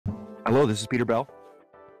Hello, this is Peter Bell.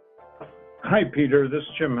 Hi, Peter. This is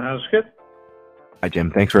Jim Hesketh. Hi,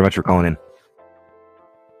 Jim. Thanks very much for calling in.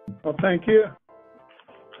 Well, thank you.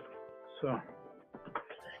 So,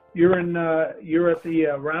 you're at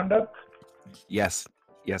the Roundup? Yes,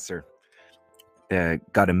 sir.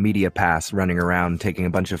 Got a media pass, running around taking a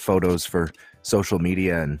bunch of photos for social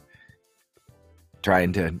media and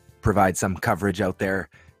trying to provide some coverage out there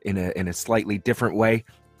in a slightly different way.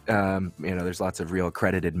 There's lots of real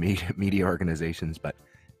accredited media organizations, but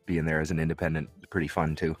being there as an independent is pretty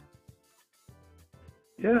fun too.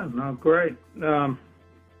 Yeah, no, great.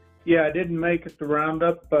 Yeah, I didn't make it to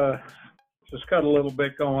Roundup. Just got a little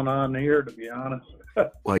bit going on here, to be honest.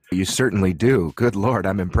 Well, you certainly do. Good Lord,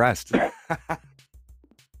 I'm impressed.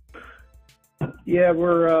 Yeah,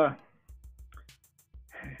 we're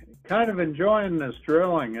kind of enjoying this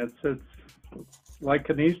drilling. It's like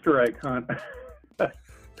an Easter egg hunt.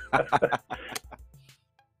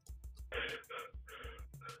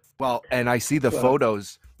 Well, and I see the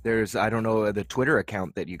photos. There's, I don't know, the Twitter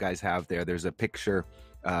account that you guys have there. There's a picture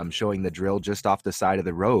showing the drill just off the side of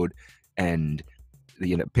the road, and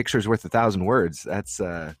the picture's worth 1,000 words. That's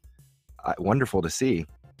wonderful to see.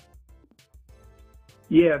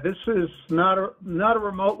 Yeah, this is not a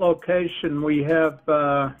remote location. We have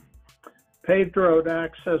paved road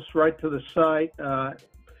access right to the site.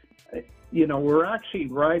 We're actually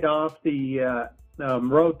right off the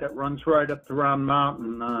road that runs right up the Round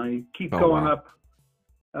Mountain. You keep going up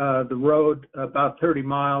the road about 30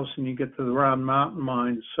 miles and you get to the Round Mountain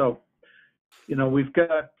mine. So, we've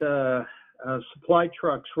got supply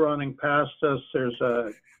trucks running past us. There's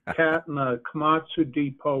a Cat and a Komatsu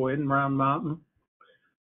depot in Round Mountain.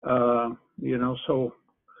 So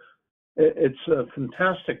it's a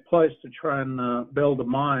fantastic place to try and build a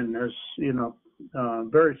mine. There's,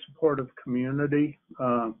 very supportive community.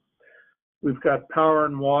 We've got power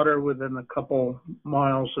and water within a couple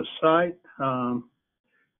miles of site.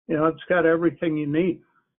 It's got everything you need.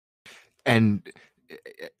 And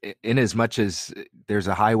in as much as there's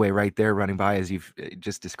a highway right there running by, as you've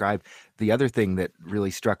just described, the other thing that really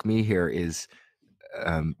struck me here is,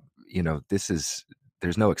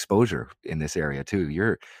 there's no exposure in this area too.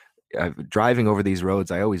 You're driving over these roads.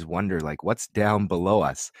 I always wonder, like, what's down below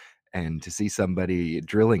us, and to see somebody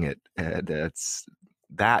drilling it, it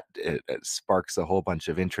sparks a whole bunch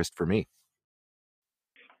of interest for me.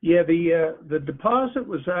 Yeah, the deposit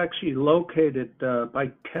was actually located by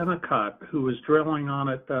Kennecott, who was drilling on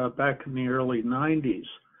it back in the early 90s.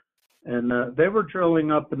 And they were drilling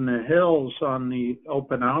up in the hills on the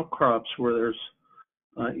open outcrops where there's,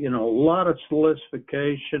 a lot of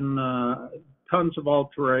silicification, tons of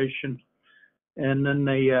alteration. And then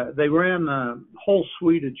they ran a whole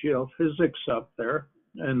suite of geophysics up there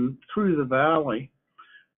and through the valley.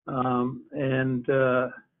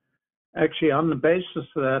 Actually, on the basis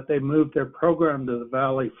of that, they moved their program to the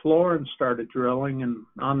valley floor and started drilling. And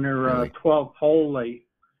on their 12th hole, they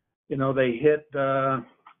hit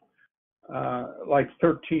like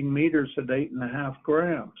 13 meters at 8.5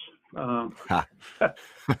 grams.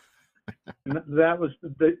 That was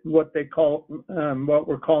what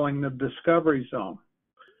we're calling the discovery zone.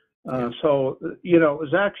 So, it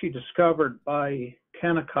was actually discovered by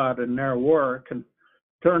Kennecott in their work, and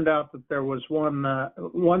turned out that there was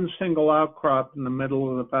one single outcrop in the middle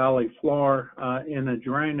of the valley floor in a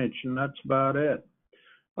drainage, and that's about it.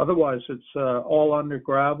 Otherwise, it's all under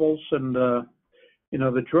gravels, and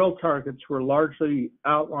the drill targets were largely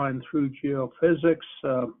outlined through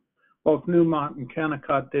geophysics. Both Newmont and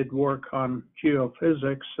Kennecott did work on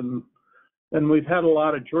geophysics, and we've had a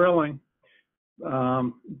lot of drilling.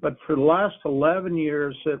 But for the last 11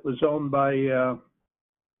 years, it was owned by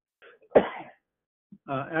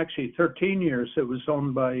actually 13 years, it was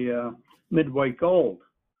owned by Midway Gold.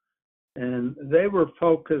 And they were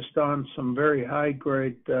focused on some very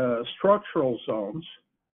high-grade structural zones.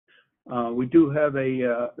 We do have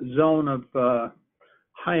a zone of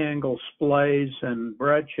high-angle splays and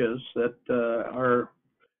breccias that are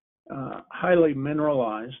highly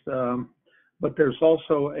mineralized. But there's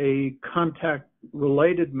also a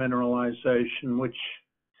contact-related mineralization, which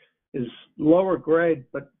is lower grade,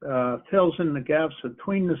 but fills in the gaps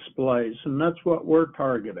between the splays, and that's what we're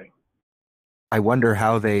targeting. I wonder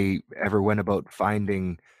how they ever went about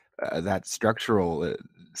finding that structural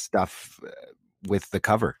stuff with the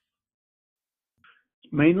cover.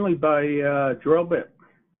 Mainly by drill bit.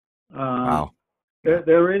 Wow.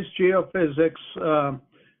 There is geophysics.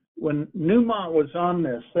 When Newmont was on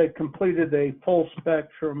this, they completed a full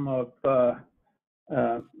spectrum of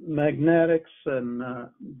magnetics and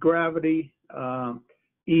gravity,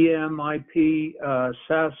 EM, IP,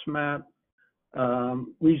 SASMAT,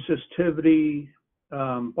 resistivity,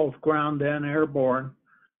 both ground and airborne.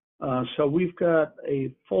 So we've got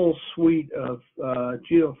a full suite of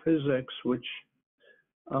geophysics, which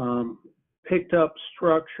picked up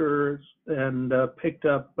structures and picked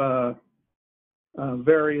up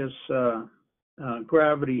various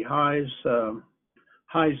gravity highs,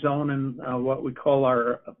 high zone in what we call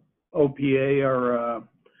our OPA, or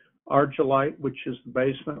argillite, which is the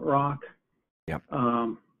basement rock. Yep.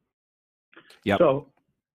 Yep. So,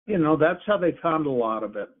 that's how they found a lot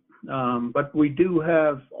of it. But we do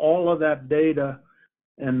have all of that data,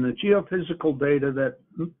 and the geophysical data that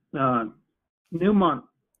Newmont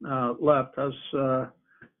left us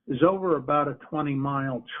is over about a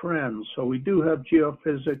 20-mile trend. So we do have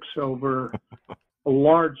geophysics over a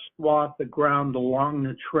large swath of ground along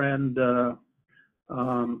the trend,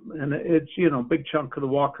 and it's, a big chunk of the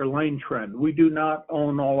Walker Lane trend. We do not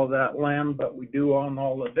own all of that land, but we do own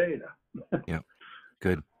all the data. Yeah,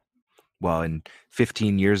 good. Well, and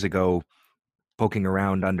 15 years ago, poking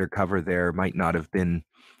around undercover there might not have been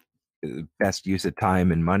the best use of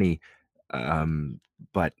time and money,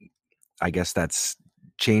 but I guess that's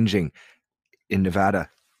changing in Nevada.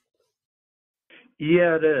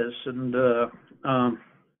 Yeah, it is. And,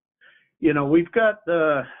 we've got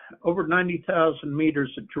over 90,000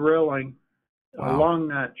 meters of drilling along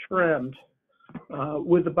that trend,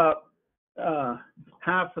 with about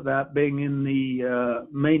half of that being in the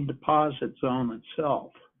main deposit zone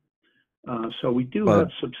itself. So we do have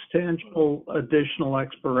substantial additional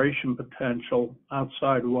exploration potential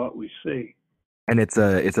outside of what we see. And it's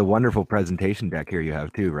a wonderful presentation deck here you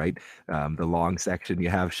have too, right? The long section you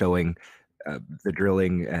have showing the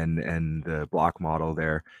drilling and the block model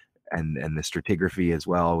there, and the stratigraphy as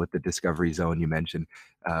well with the discovery zone you mentioned.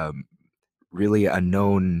 Really a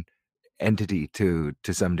known entity to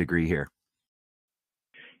some degree here.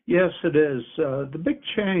 Yes, it is. The big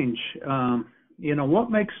change,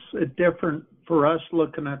 what makes it different for us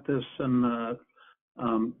looking at this and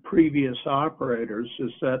previous operators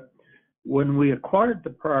is that when we acquired the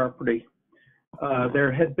property,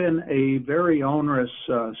 there had been a very onerous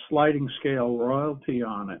sliding scale royalty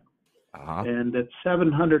on it. And at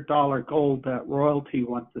 $700 gold, that royalty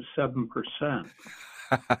went to 7%.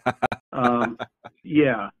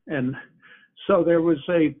 Yeah, and so there was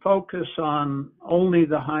a focus on only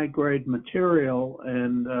the high-grade material,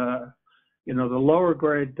 and the lower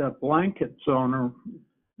grade blanket zone, or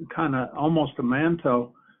kind of almost a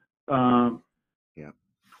manto,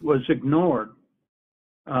 was ignored.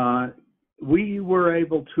 We were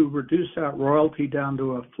able to reduce that royalty down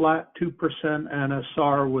to a flat 2%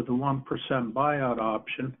 NSR with a 1% buyout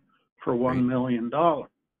option for $1 million.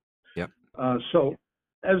 Yep. So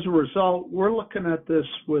as a result, we're looking at this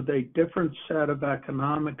with a different set of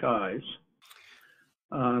economic eyes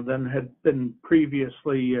than had been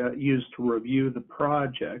previously used to review the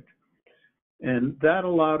project. And that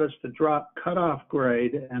allowed us to drop cutoff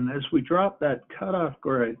grade. And as we drop that cutoff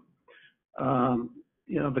grade,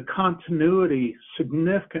 the continuity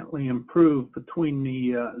significantly improved between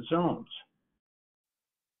the zones.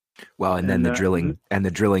 Well, and then the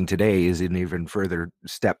drilling today is an even further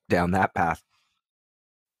step down that path.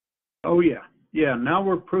 Oh yeah, yeah. Now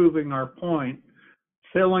we're proving our point,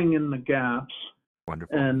 filling in the gaps.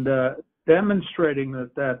 Wonderful. And demonstrating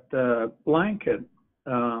that blanket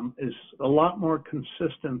is a lot more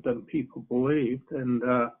consistent than people believed. And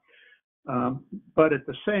but at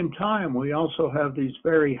the same time, we also have these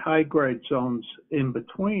very high-grade zones in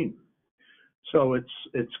between. So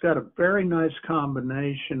it's got a very nice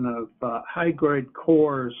combination of high-grade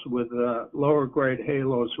cores with lower-grade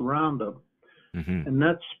halos around them. Mm-hmm. And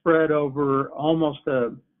that's spread over almost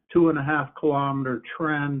a 2.5-kilometer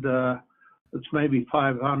trend that's maybe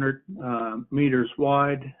 500 meters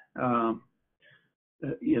wide. And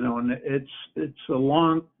it's a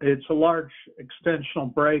large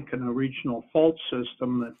extensional break in a regional fault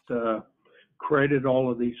system that created all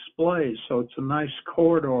of these splays. So it's a nice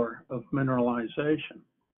corridor of mineralization.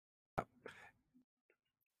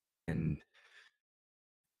 And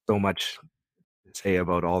so much to say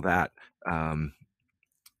about all that.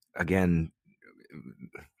 Again,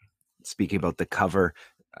 speaking about the cover,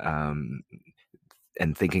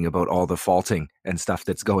 and thinking about all the faulting and stuff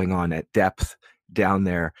that's going on at depth down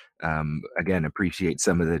there. Again, appreciate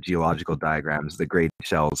some of the geological diagrams, the grade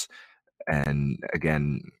shells, and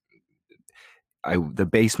again, the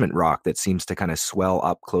basement rock that seems to kind of swell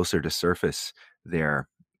up closer to surface there.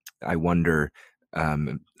 I wonder,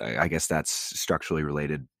 I guess that's structurally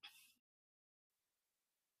related.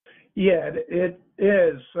 Yeah, it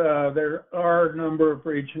is. There are a number of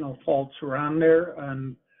regional faults around there,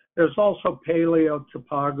 and there's also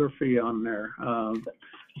paleotopography on there.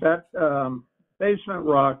 That basement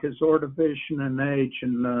rock is Ordovician in age,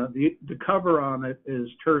 and the cover on it is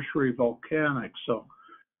tertiary volcanic. So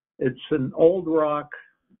it's an old rock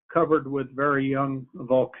covered with very young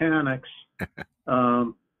volcanics.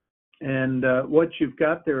 And what you've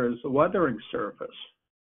got there is a weathering surface.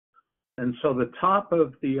 And so the top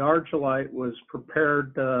of the argillite was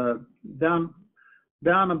prepared down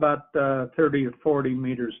about 30 to 40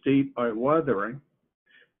 meters deep by weathering.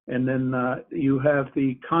 And then you have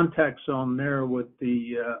the contact zone there with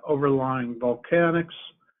the overlying volcanics.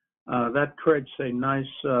 That creates a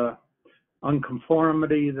nice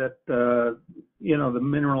unconformity that, the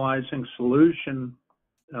mineralizing solution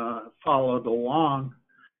followed along.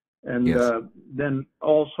 And Yes. then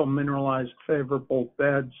also mineralized favorable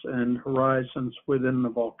beds and horizons within the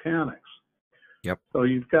volcanics. Yep. So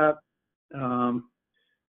you've got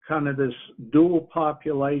kind of this dual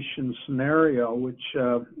population scenario, which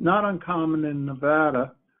not uncommon in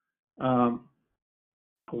Nevada. A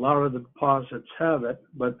lot of the deposits have it,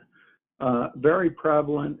 but very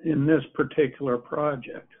prevalent in this particular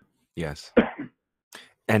project. Yes.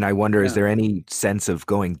 And I wonder, is Yeah. there any sense of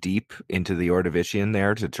going deep into the Ordovician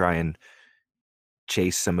there to try and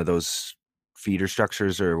chase some of those feeder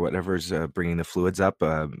structures or whatever's bringing the fluids up?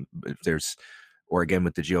 If there's, or again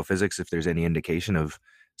with the geophysics, if there's any indication of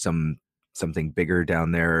something bigger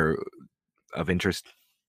down there of interest?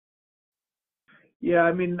 Yeah,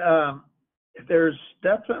 I mean, there's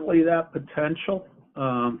definitely that potential.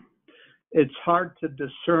 It's hard to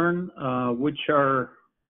discern which are,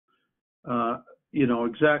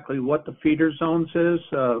 exactly what the feeder zones is.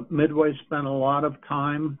 Midway spent a lot of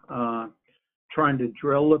time trying to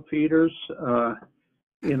drill the feeders.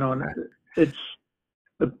 And it's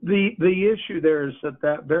the issue there is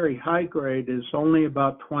that very high grade is only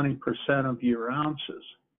about 20% of your ounces.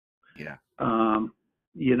 Yeah. And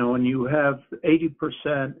you have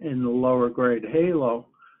 80% in the lower grade halo.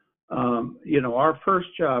 Our first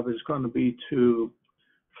job is going to be to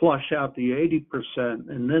flush out the 80%,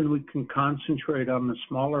 and then we can concentrate on the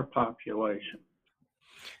smaller population.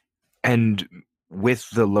 And with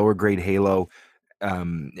the lower grade halo,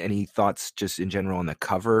 any thoughts just in general on the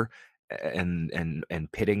cover and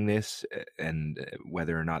pitting this, and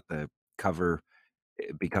whether or not the cover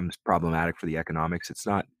becomes problematic for the economics? It's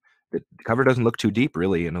not, the cover doesn't look too deep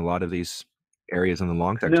really in a lot of these areas in the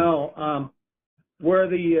long section. No, where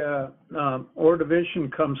the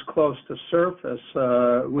Ordovician comes close to surface,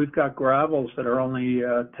 we've got gravels that are only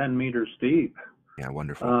 10 meters deep. Yeah,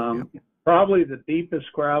 wonderful. Yep. Probably the deepest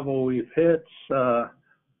gravel we've hit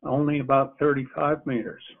only about 35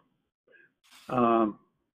 meters. Wow.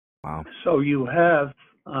 So you have,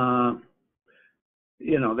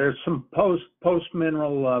 there's some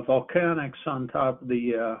post-mineral volcanics on top of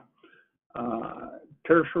the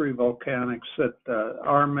tertiary volcanics that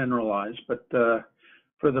are mineralized, but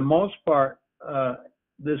for the most part,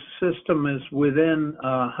 this system is within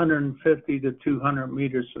 150 to 200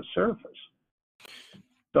 meters of surface.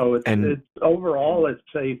 So it's overall,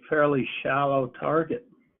 it's a fairly shallow target.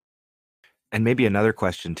 And maybe another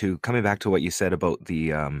question too, coming back to what you said about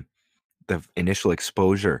the initial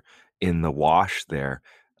exposure in the wash there.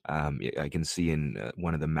 I can see in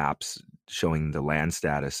one of the maps showing the land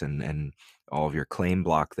status and all of your claim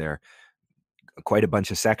block there, quite a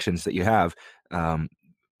bunch of sections that you have,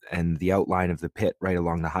 and the outline of the pit right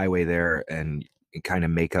along the highway there, and kind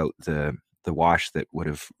of make out the wash that would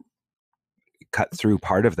have cut through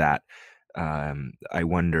part of that. I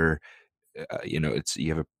wonder, you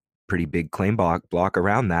have a pretty big claim block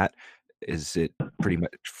around that. Is it pretty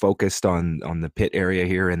much focused on the pit area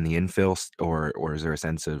here and the infill, or is there a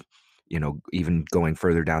sense of, even going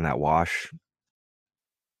further down that wash?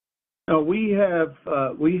 No, we have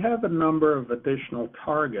a number of additional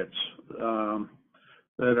targets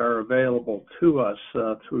that are available to us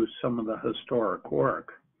through some of the historic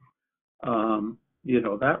work.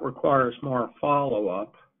 That requires more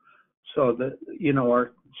follow-up. So that,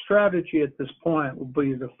 our strategy at this point will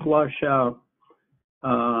be to flush out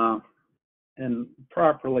and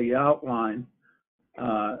properly outline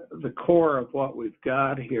the core of what we've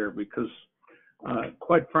got here, because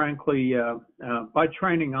quite frankly, by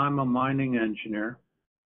training, I'm a mining engineer.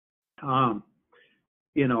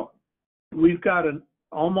 We've got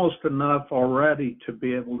almost enough already to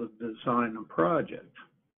be able to design a project.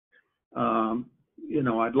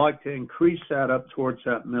 I'd like to increase that up towards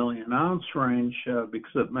that 1 million ounce range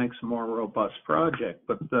because it makes a more robust project.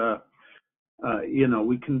 But,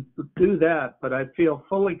 we can do that. But I feel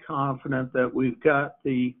fully confident that we've got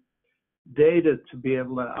the data to be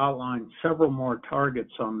able to outline several more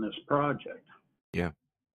targets on this project. Yeah.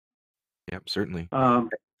 Yep, certainly. Um,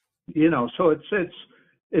 so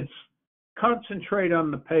it's concentrate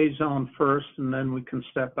on the pay zone first, and then we can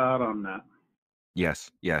step out on that.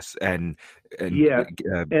 Yes, yes, and Yeah,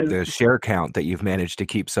 and the share count that you've managed to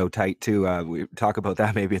keep so tight too. We talk about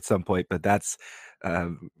that maybe at some point, but that's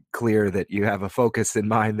clear that you have a focus in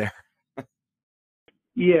mind there.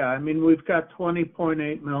 yeah, I mean, we've got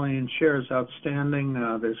 20.8 million shares outstanding.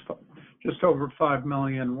 There's just over 5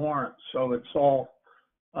 million warrants, so it's all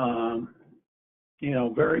um,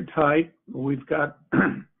 very tight.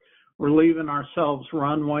 We're leaving ourselves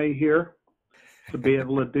runway here to be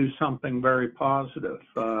able to do something very positive.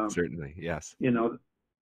 Certainly, yes. You know,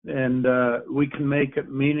 and we can make it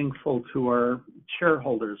meaningful to our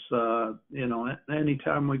shareholders.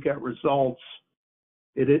 Anytime we get results,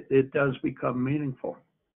 it does become meaningful.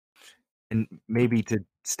 And maybe to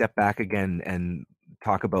step back again and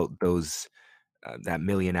talk about those that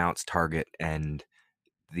million ounce target and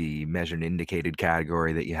the measured and indicated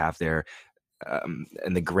category that you have there,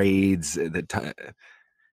 and the grades,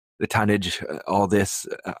 the tonnage, all this.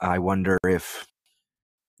 I wonder if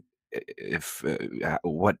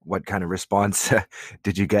what kind of response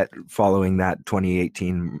did you get following that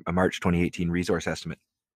 2018 March 2018 resource estimate?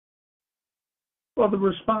 Well, the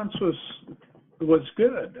response was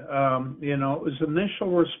good. It was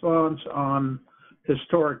initial response on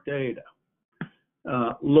historic data,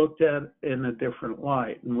 looked at in a different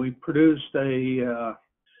light, and we produced a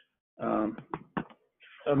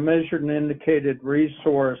measured and indicated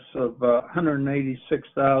resource of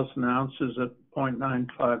 186,000 ounces at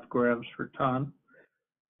 0.95 grams per ton,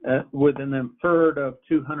 with an inferred of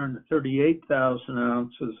 238,000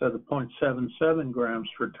 ounces at a 0.77 grams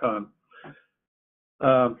per ton.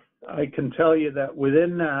 I can tell you that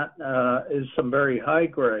within that is some very high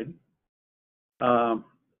grade,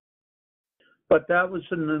 but that was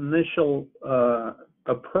an initial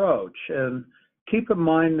approach. And keep in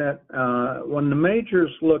mind that when the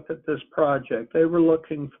majors looked at this project, they were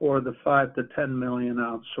looking for the 5 to 10 million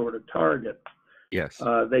ounce sort of target. Yes.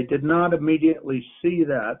 They did not immediately see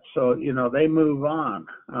that, so they move on.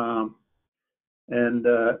 And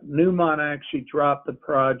Newmont actually dropped the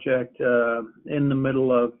project in the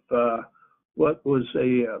middle of what was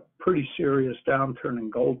a pretty serious downturn in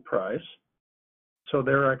gold price. So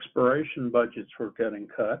their exploration budgets were getting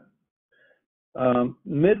cut.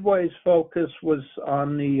 Midway's focus was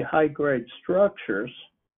on the high-grade structures.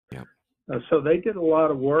 Yep. So they did a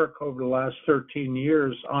lot of work over the last 13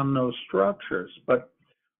 years on those structures. But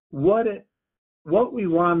what we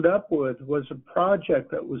wound up with was a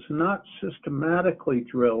project that was not systematically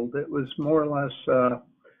drilled. It was more or less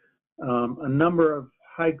a number of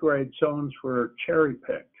high-grade zones were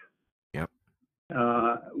cherry-picked. Yep.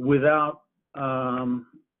 Without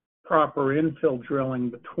proper infill drilling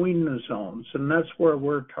between the zones, and that's where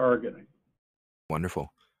we're targeting.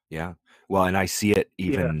 Wonderful. Yeah. Well, and I see it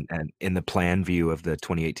even in the plan view of the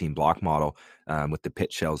 2018 block model, with the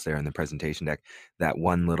pit shells there in the presentation deck. That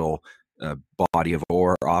one little body of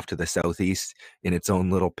ore off to the southeast in its own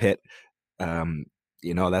little pit.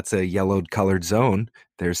 That's a yellowed colored zone.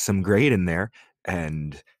 There's some grade in there,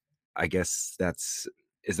 and I guess I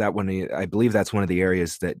believe that's one of the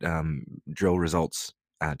areas that drill results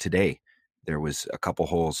today. There was a couple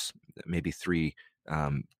holes, maybe three,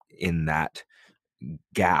 in that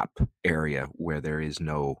gap area where there is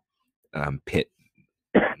no pit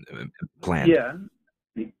planned. Yeah,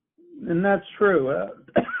 and that's true.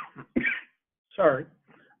 Sorry.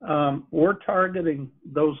 We're targeting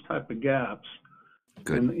those type of gaps.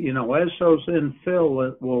 Good. And, as those infill,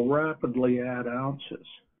 it will rapidly add ounces,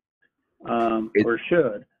 or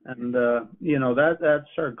should. And, that's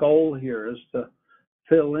our goal here, is to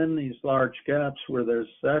fill in these large gaps where there's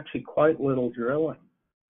actually quite little drilling.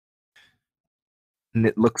 And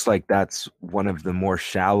it looks like that's one of the more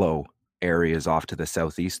shallow areas off to the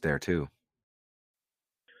southeast there too.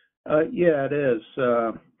 Yeah, it is.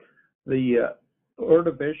 The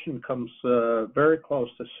Ordovician comes very close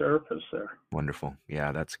to surface there. Wonderful.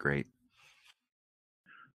 Yeah, that's great.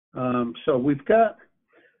 So we've got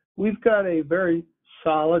a very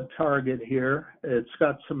solid target here. It's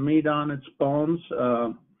got some meat on its bones.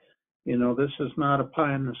 This is not a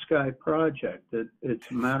pie in the sky project. It's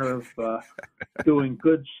a matter of doing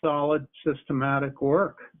good, solid, systematic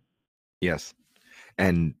work. Yes.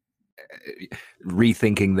 And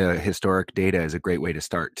rethinking the historic data is a great way to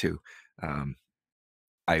start too.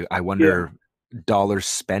 I wonder, dollars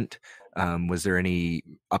spent. Was there any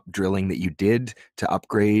up drilling that you did to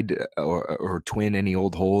upgrade or twin any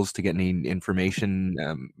old holes to get any information,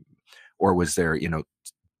 or was there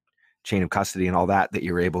chain of custody and all that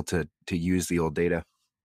you were able to use the old data?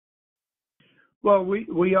 Well,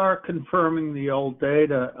 we are confirming the old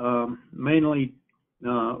data. Mainly,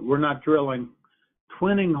 we're not drilling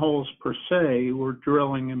twinning holes per se. We're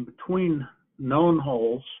drilling in between known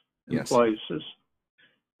holes in Yes. places.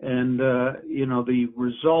 And, the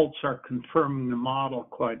results are confirming the model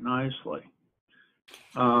quite nicely.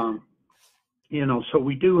 So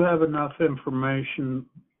we do have enough information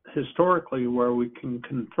historically where we can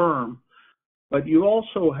confirm, but you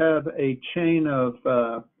also have a chain of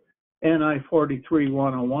NI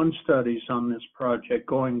 43-101 studies on this project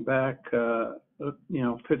going back,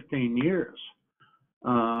 15 years.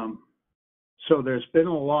 So there's been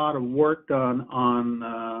a lot of work done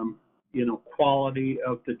on, quality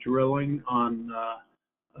of the drilling, on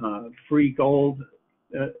free gold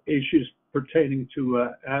issues pertaining to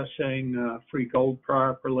assaying free gold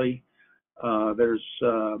properly. There's,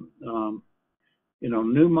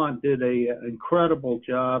 Newmont did an incredible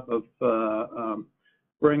job of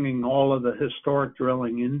bringing all of the historic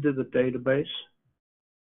drilling into the database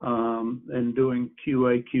and doing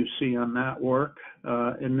QA, QC on that work.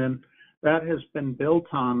 And then that has been built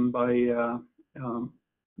on by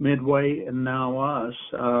Midway and now us.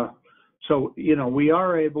 So, we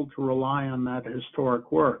are able to rely on that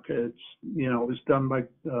historic work. It was done by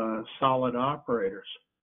solid operators.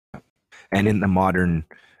 And in the modern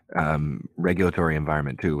regulatory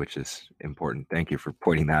environment too, which is important. Thank you for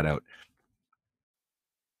pointing that out.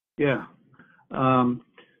 Yeah.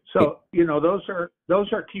 So,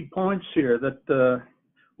 those are key points here, that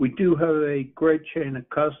we do have a great chain of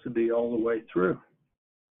custody all the way through.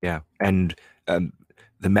 Yeah. And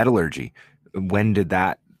the metallurgy, when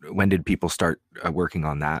did people start working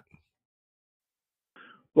on that?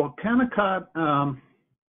 Well, Kennecott,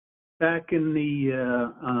 back in the,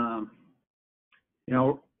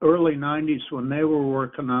 early 90s, when they were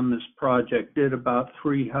working on this project, did about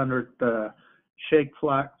 300 shake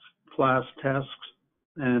flask tests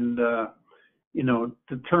and,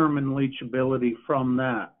 determined leachability from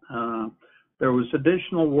that. There was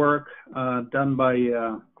additional work done by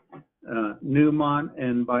Newmont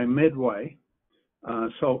and by Midway.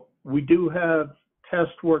 So we do have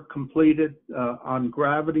test work completed on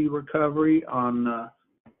gravity recovery, on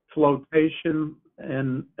flotation,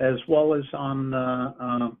 and as well as on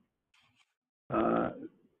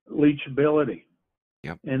leachability.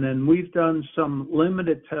 Yep. And then we've done some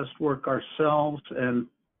limited test work ourselves, and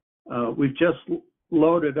we've just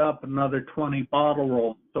loaded up another 20 bottle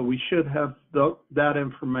rolls. So we should have that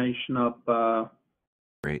information up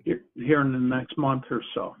Great. here in the next month or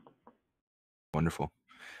so. Wonderful.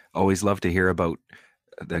 Always love to hear about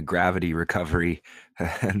the gravity recovery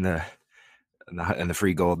and the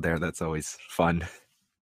free gold there. That's always fun.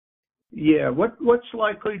 Yeah, what's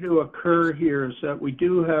likely to occur here is that we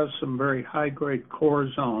do have some very high-grade core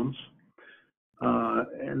zones,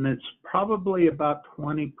 and it's probably about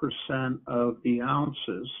 20% of the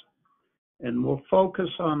ounces. And we'll focus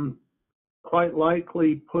on quite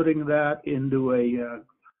likely putting that into a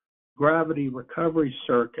gravity recovery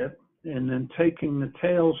circuit, and then taking the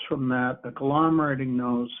tails from that, agglomerating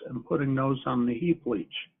those, and putting those on the heap leach.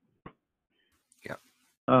 Yeah.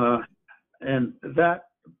 And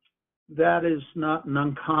that is not an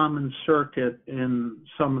uncommon circuit in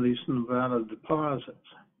some of these Nevada deposits.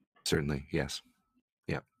 Certainly, yes.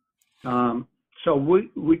 Yeah. So we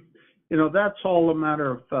that's all a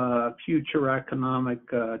matter of future economic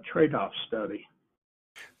trade-off study.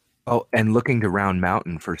 Oh, and looking to Round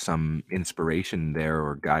Mountain for some inspiration there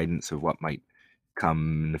or guidance of what might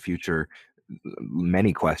come in the future.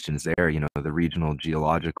 Many questions there, the regional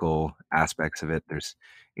geological aspects of it. There's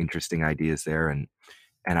interesting ideas there. And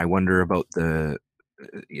I wonder about the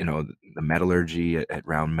metallurgy at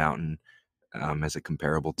Round Mountain as a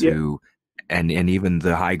comparable to, and even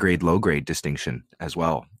the high grade, low grade distinction as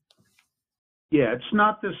well. Yeah, it's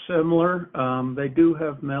not dissimilar. They do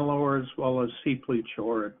have mill ore as well as heap leach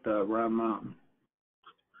ore at Round Mountain.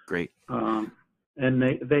 Great. And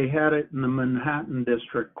they had it in the Manhattan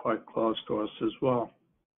district quite close to us as well.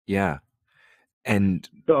 Yeah. And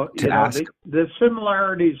so, the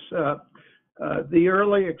similarities, the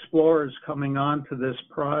early explorers coming onto this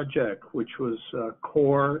project, which was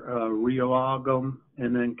Core, Riolagum,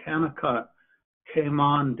 and then Kennecott, came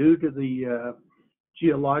on due to the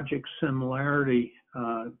geologic similarity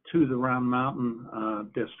to the Round Mountain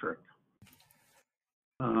district.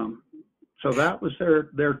 So that was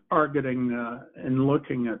their targeting in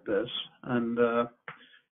looking at this. And,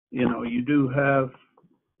 you do have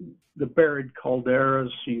the buried calderas,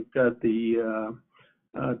 you've got the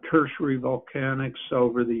tertiary volcanics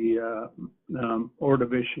over the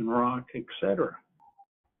Ordovician rock, etc.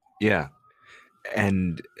 Yeah.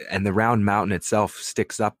 And the Round Mountain itself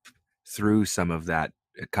sticks up through some of that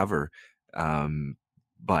cover,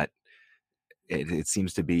 but it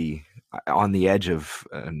seems to be on the edge of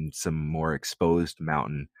some more exposed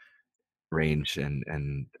mountain range,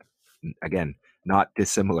 and again, not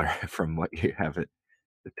dissimilar from what you have at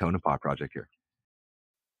the Tonopah project here.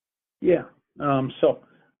 Yeah. So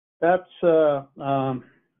that's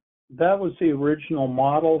that was the original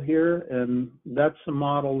model here, and that's the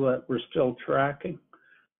model that we're still tracking.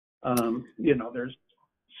 There's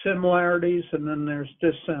similarities and then there's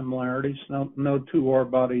dissimilarities. No two ore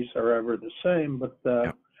bodies are ever the same, but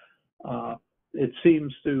it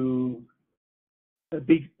seems to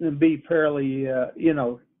be fairly, a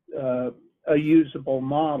usable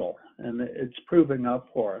model, and it's proving up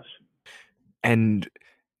for us. And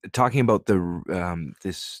talking about the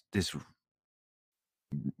this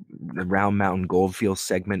Round Mountain Goldfield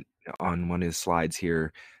segment on one of his slides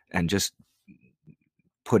here, and just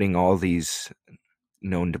putting all these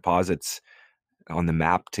known deposits on the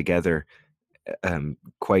map together,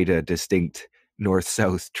 quite a distinct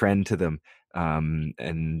north-south trend to them,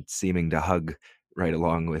 and seeming to hug right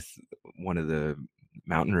along with one of the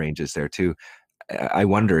mountain ranges there too. I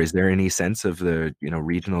wonder, is there any sense of the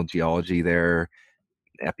regional geology there,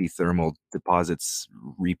 epithermal deposits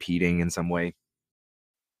repeating in some way?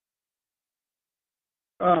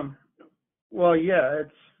 Well, yeah,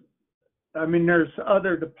 there's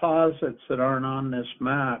other deposits that aren't on this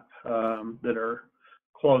map that are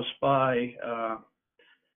close by.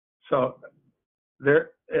 So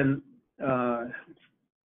there, and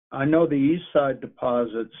I know the east side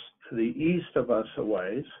deposits to the east of us a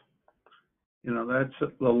ways.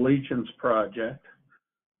 That's the Legion's project.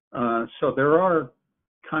 So there are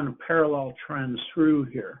kind of parallel trends through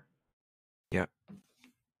here. Yeah.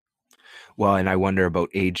 Well, and I wonder about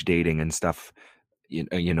age dating and stuff,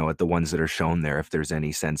 at the ones that are shown there, if there's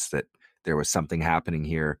any sense that there was something happening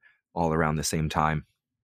here all around the same time.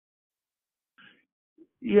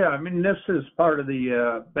 Yeah, this is part of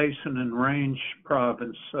the Basin and Range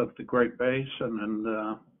province of the Great Basin, and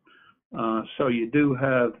so you do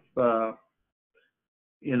have,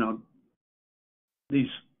 these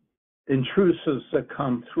intrusives that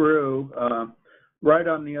come through. Right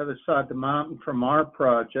on the other side of the mountain from our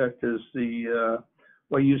project is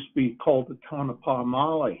what used to be called the Tonopah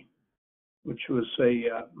Moly, which was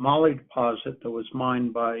a moly deposit that was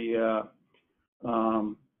mined by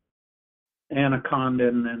Anaconda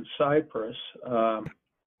and Cypress.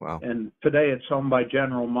 Wow. And today it's owned by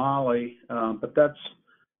General Moly, but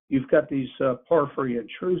you've got these porphyry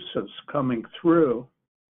intrusives coming through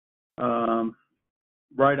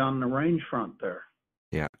right on the range front there.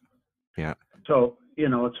 Yeah. So,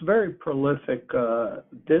 it's a very prolific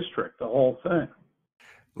district, the whole thing.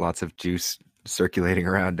 Lots of juice circulating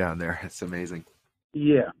around down there. It's amazing.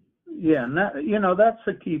 Yeah, and that's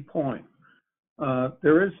the key point.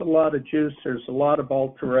 There is a lot of juice. There's a lot of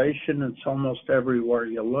alteration. It's almost everywhere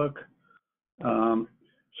you look. So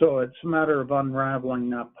it's a matter of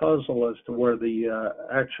unraveling that puzzle as to where the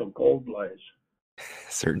actual gold lays.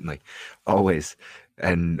 Certainly, always.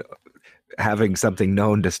 And having something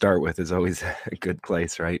known to start with is always a good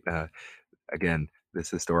place, right? Again, this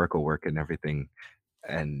historical work and everything.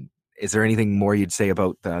 And is there anything more you'd say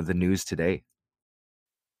about the news today?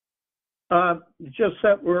 Just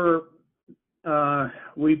that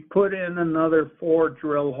we put in another 4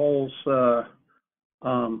 drill holes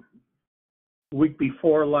week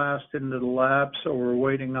before last into the lab, so we're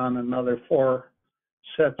waiting on another 4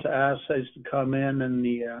 sets of assays to come in, and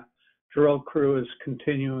the drill crew is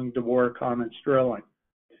continuing to work on its drilling.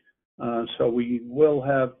 So we will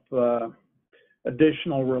have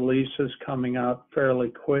additional releases coming out fairly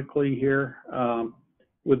quickly here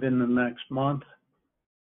within the next month.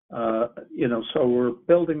 So we're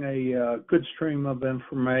building a good stream of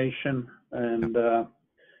information, and the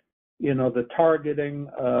targeting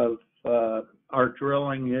of our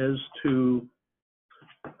drilling is to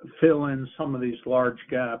fill in some of these large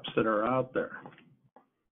gaps that are out there.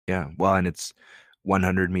 Yeah, well, and it's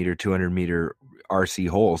 100 meter, 200 meter RC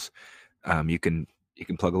holes. You can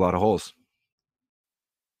plug a lot of holes.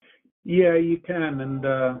 Yeah, you can,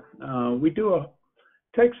 and we do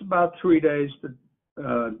takes about 3 days to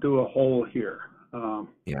do a hole here.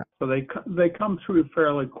 Yeah. So they come through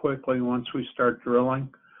fairly quickly once we start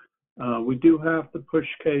drilling. We do have to push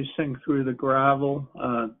casing through the gravel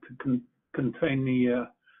to contain the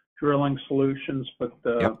drilling solutions, but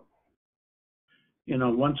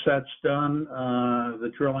once that's done,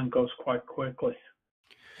 the drilling goes quite quickly.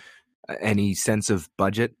 Any sense of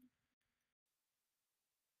budget?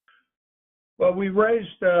 Well, we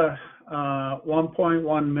raised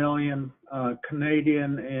 1.1 million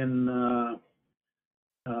Canadian in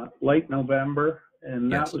late November, and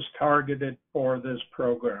Yes. that was targeted for this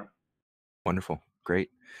program. Wonderful.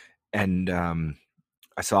 Great. And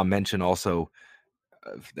I saw a mention also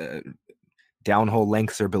of the downhole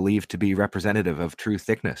lengths are believed to be representative of true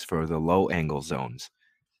thickness for the low angle zones.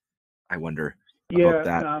 I wonder about Yeah,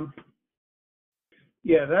 that.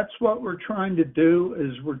 yeah, that's what we're trying to do.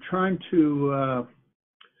 Is we're trying to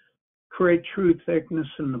create true thickness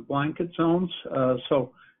in the blanket zones.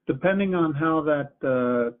 So depending on how that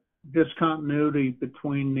discontinuity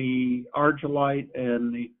between the argillite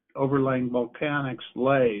and the overlaying volcanics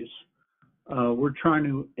lays, we're trying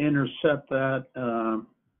to intercept that,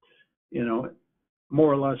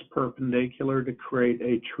 more or less perpendicular to create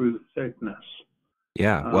a true thickness.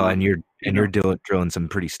 Yeah. Well, and you're drilling some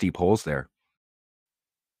pretty steep holes there.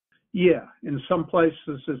 Yeah, in some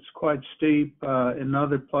places it's quite steep. In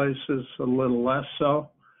other places a little less so.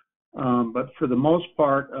 But for the most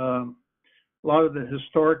part, a lot of the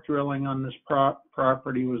historic drilling on this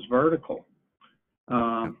property was vertical.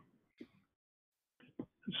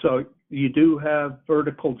 So you do have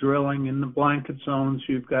vertical drilling in the blanket zones.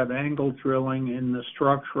 You've got angle drilling in the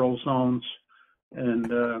structural zones, and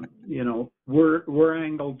we're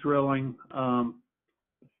angle drilling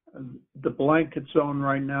the blanket zone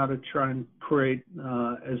right now to try and create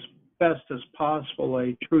as best as possible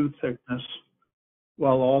a true thickness,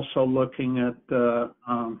 while also looking at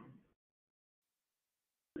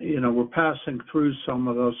we're passing through some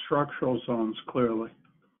of those structural zones clearly.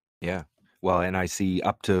 Yeah. Well, and I see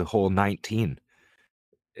up to hole 19.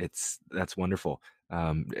 That's wonderful.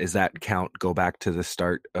 Is that count go back to the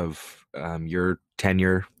start of your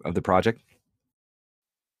tenure of the project?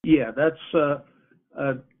 Yeah, that's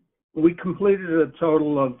we completed a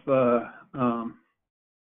total of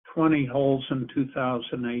 20 holes in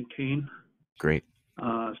 2018. Great.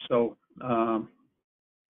 And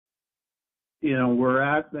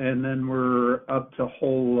then we're up to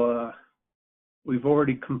hole. We've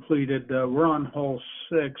already completed. We're on hole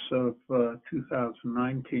 6 of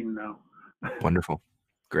 2019 now. Wonderful.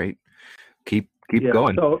 Great. Keep Yeah,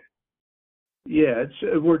 going. So yeah,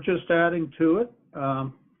 we're just adding to it.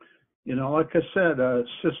 Like I said,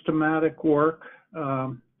 systematic work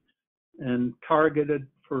and targeted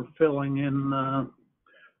for filling in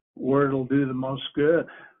where it'll do the most good.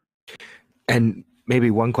 And maybe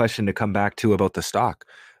one question to come back to about the stock,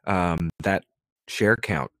 that share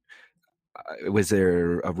count. Was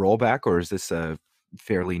there a rollback, or is this a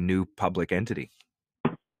fairly new public entity?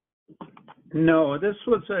 No, this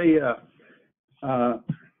was a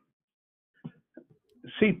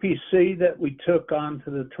CPC that we took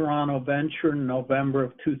onto the Toronto Venture in November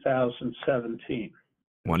of 2017.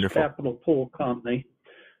 Wonderful. Capital Pool Company.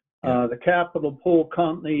 The Capital Pool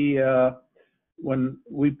Company, when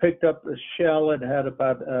we picked up the shell, it had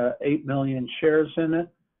about 8 million shares in it.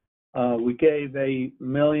 We gave 1.5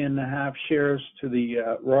 million shares to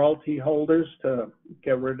the royalty holders to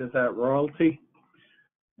get rid of that royalty.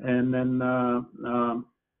 And then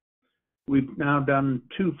we've now done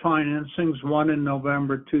 2 financings, one in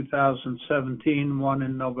November 2017, one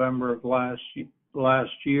in November of last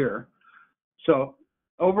year. So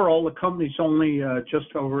overall, the company's only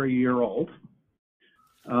just over a year old.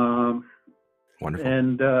 Wonderful.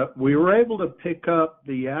 And we were able to pick up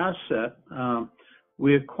the asset.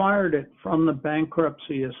 We acquired it from the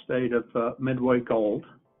bankruptcy estate of Midway Gold.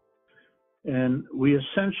 And we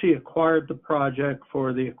essentially acquired the project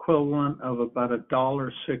for the equivalent of about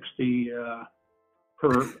 $1.60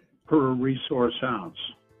 per resource ounce.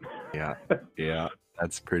 Yeah,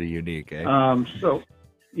 that's pretty unique, eh? So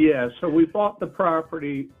we bought the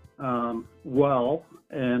property well,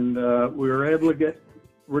 and we were able to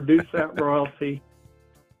reduce that royalty.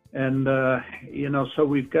 And, so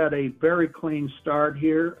we've got a very clean start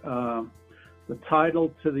here. The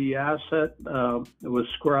title to the asset was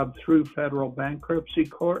scrubbed through federal bankruptcy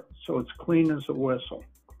court, so it's clean as a whistle.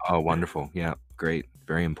 Oh, wonderful. Yeah, great.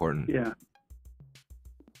 Very important. Yeah.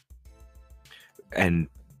 And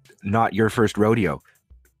not your first rodeo.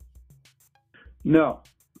 No.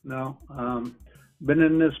 Been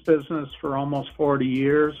in this business for almost 40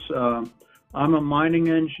 years. I'm a mining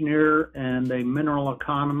engineer and a mineral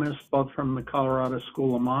economist, both from the Colorado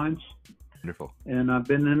School of Mines. Wonderful. And I've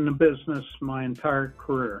been in the business my entire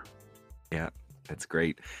career. Yeah, that's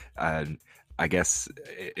great. I guess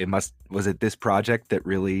was it this project that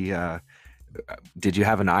really, did you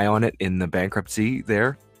have an eye on it in the bankruptcy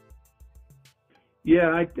there?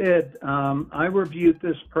 Yeah, I did. I reviewed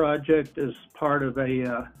this project as part of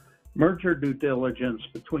a merger due diligence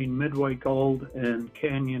between Midway Gold and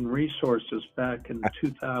Canyon Resources back in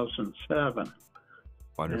 2007.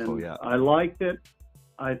 Wonderful, and yeah. I liked it.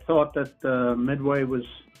 I thought that Midway was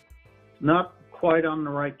not quite on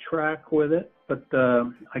the right track with it, but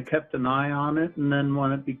I kept an eye on it, and then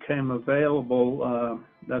when it became available,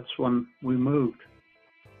 that's when we moved.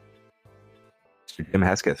 Mr. Jim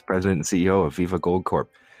Hesketh, President and CEO of Viva Gold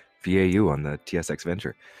Corp, VAU on the TSX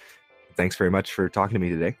venture. Thanks very much for talking to me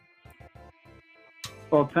today.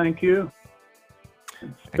 Well, thank you.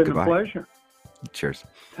 It's been a pleasure. Cheers.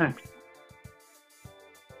 Thanks.